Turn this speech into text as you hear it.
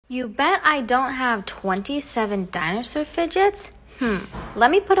You bet I don't have 27 dinosaur fidgets? Let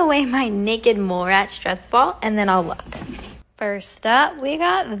me put away my naked mole rat stress ball and then I'll look. First up, we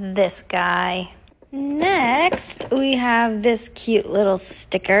got this guy. Next, we have this cute little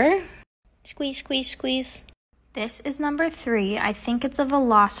sticker. Squeeze, squeeze, squeeze. This is number 3. I think it's a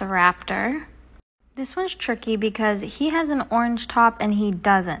velociraptor. This one's tricky because he has an orange top and he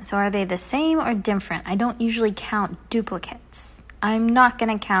doesn't. So are they the same or different? I don't usually count duplicates. I'm not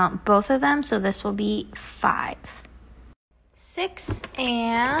going to count both of them, so this will be 5. 6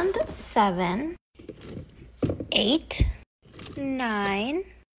 and 7, 8, 9,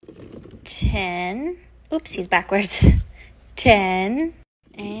 10, oops, he's backwards, 10,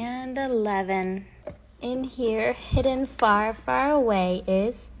 and 11. In here, hidden far, far away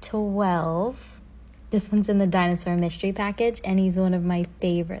is 12. This one's in the Dinosaur Mystery Package, and he's one of my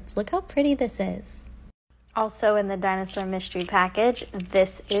favorites. Look how pretty this is. Also in the Dinosaur Mystery Package,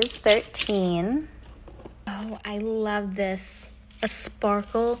 this is 13. Oh, I love this. A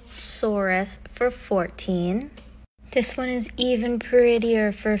Sparkle-saurus for 14. This one is even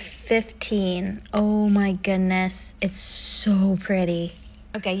prettier for 15. Oh my goodness, it's so pretty.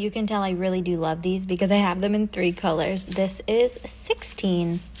 Okay, you can tell I really do love these because I have them in 3 colors. This is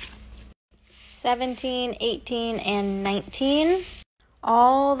 16. 17, 18, and 19.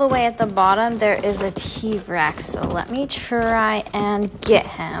 All the way at the bottom, there is a T-Rex. So let me try and get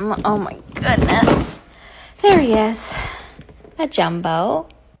him. Oh my goodness. There he is. A jumbo.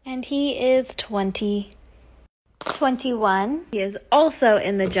 And he is 20. 21. He is also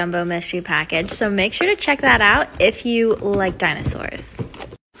in the Jumbo Mystery Package. So make sure to check that out if you like dinosaurs.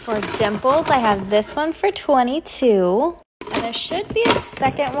 For dimples, I have this one for 22. And there should be a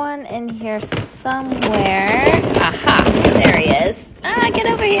second one in here somewhere. Aha, there he is. Get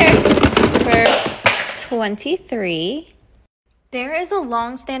over here. For 23. There is a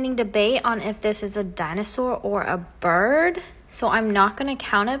long-standing debate on if this is a dinosaur or a bird. So I'm not going to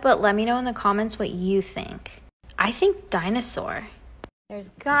count it, but let me know in the comments what you think. I think dinosaur. There's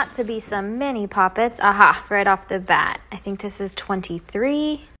got to be some mini poppets. Aha, right off the bat. I think this is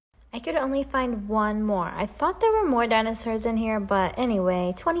 23. I could only find one more. I thought there were more dinosaurs in here, but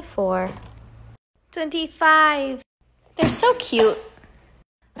anyway, 24. 25. They're so cute.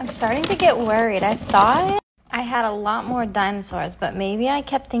 I'm starting to get worried. I thought I had a lot more dinosaurs, but maybe I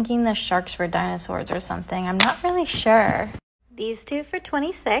kept thinking the sharks were dinosaurs or something. I'm not really sure. These two for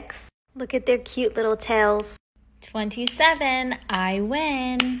 26. Look at their cute little tails. 27. I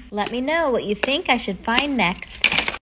win. Let me know what you think I should find next.